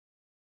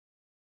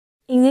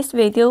In this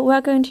video, we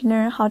are going to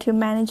learn how to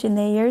manage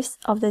layers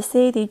of the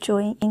CAD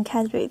drawing in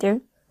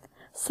CADReader.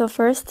 So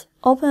first,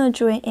 open a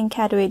drawing in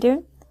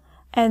CADReader,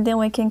 and then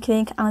we can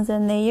click on the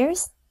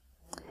layers.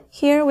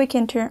 Here we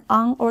can turn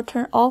on or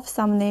turn off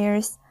some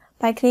layers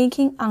by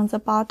clicking on the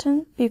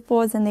button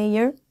before the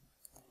layer.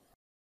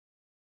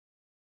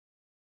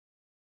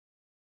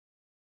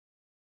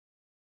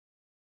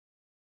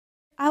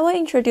 I will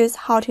introduce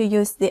how to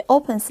use the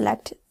Open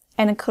Select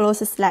and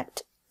Close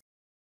Select.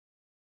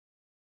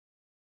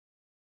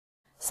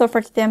 So for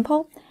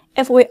example,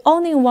 if we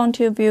only want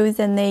to view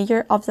the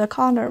layer of the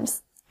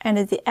columns and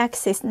the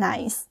axis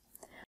lines,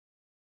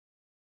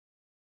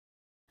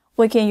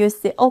 we can use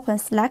the Open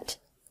Select.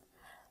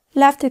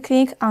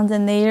 Left-click on the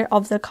layer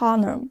of the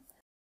column.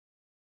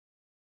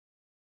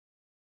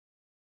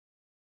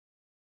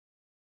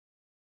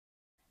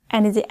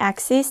 And the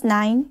axis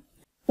line,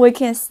 we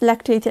can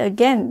select it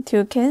again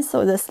to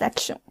cancel the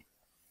selection.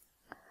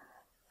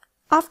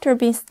 After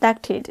being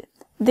selected,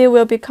 they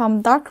will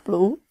become dark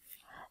blue.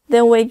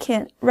 Then we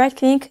can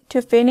right-click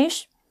to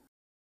finish.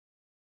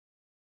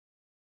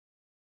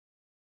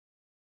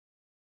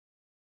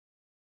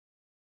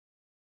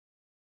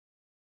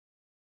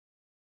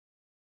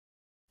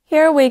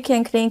 Here we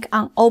can click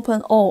on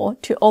Open All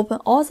to open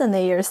all the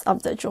layers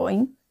of the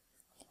drawing.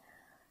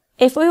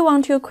 If we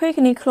want to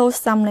quickly close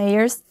some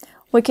layers,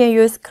 we can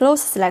use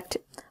Close Select.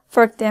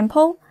 For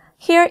example,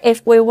 here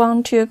if we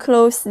want to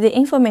close the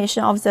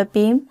information of the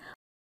beam,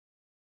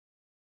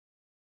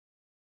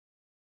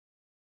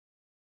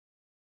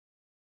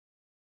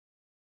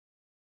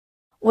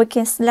 we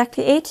can select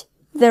it,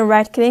 then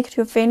right-click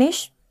to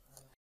finish.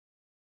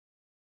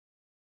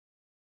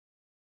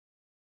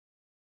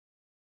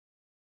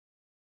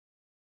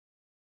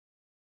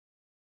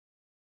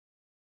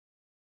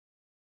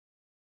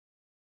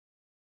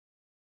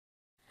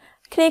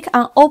 Click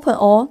on Open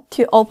All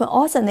to open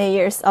all the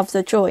layers of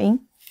the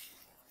drawing.